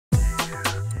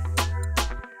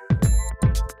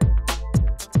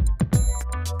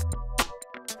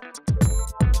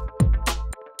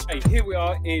Here we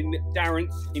are in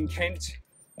Darrenth in Kent.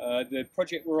 The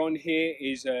project we're on here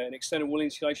is an external wall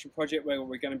insulation project where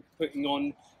we're going to be putting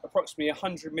on approximately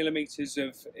 100 millimeters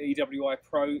of EWI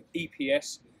Pro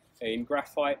EPS in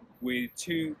graphite with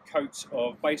 2 coats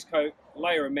of base coat,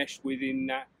 layer of mesh within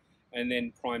that, and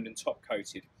then primed and top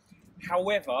coated.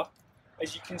 However,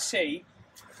 as you can see,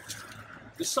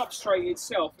 the substrate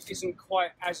itself isn't quite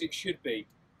as it should be.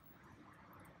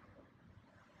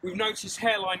 We've noticed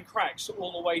hairline cracks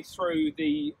all the way through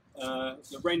the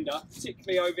render,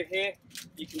 particularly over here,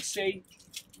 you can see,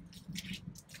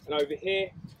 and over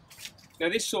here. Now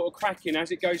this sort of cracking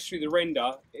as it goes through the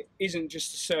render, it isn't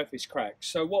just a surface crack.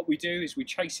 So what we do is we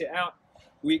chase it out,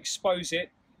 we expose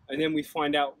it, and then we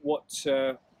find out what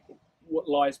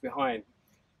lies behind.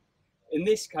 In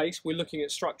this case, we're looking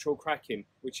at structural cracking,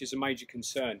 which is a major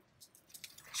concern.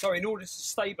 So in order to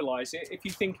stabilise it, if you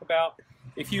think about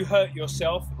if you hurt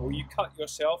yourself or you cut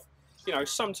yourself, you know,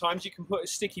 sometimes you can put a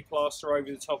sticky plaster over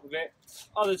the top of it.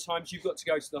 Other times you've got to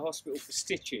go to the hospital for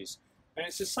stitches. And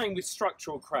it's the same with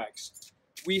structural cracks.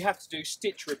 We have to do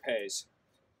stitch repairs.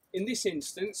 In this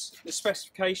instance, the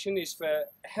specification is for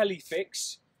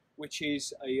HeliFix, which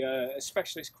is a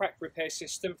specialist crack repair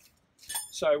system.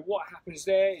 So what happens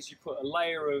there is you put a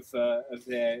layer of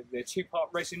their 2-part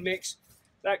resin mix.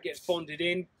 That gets bonded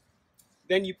in.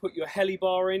 Then you put your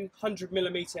HeliBar in,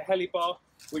 100mm HeliBar,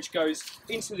 which goes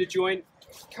into the joint,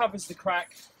 covers the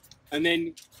crack, and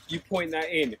then you point that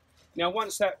in. Now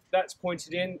once that's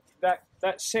pointed in,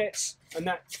 that sets, and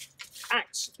that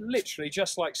acts literally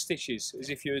just like stitches, as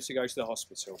if you were to go to the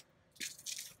hospital.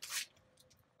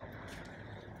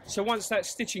 So once that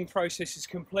stitching process is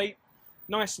complete,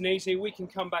 nice and easy, we can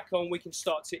come back on, we can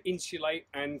start to insulate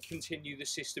and continue the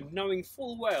system, knowing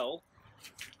full well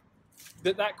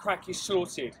that crack is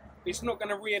sorted. It's not going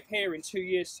to reappear in 2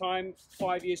 years' time,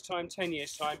 5 years' time, 10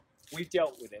 years' time. We've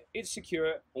dealt with it. It's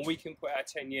secure, and we can put our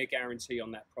 10-year guarantee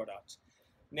on that product.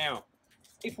 Now,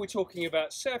 if we're talking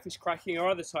about surface cracking or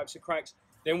other types of cracks,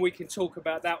 then we can talk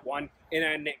about that one in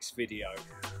our next video.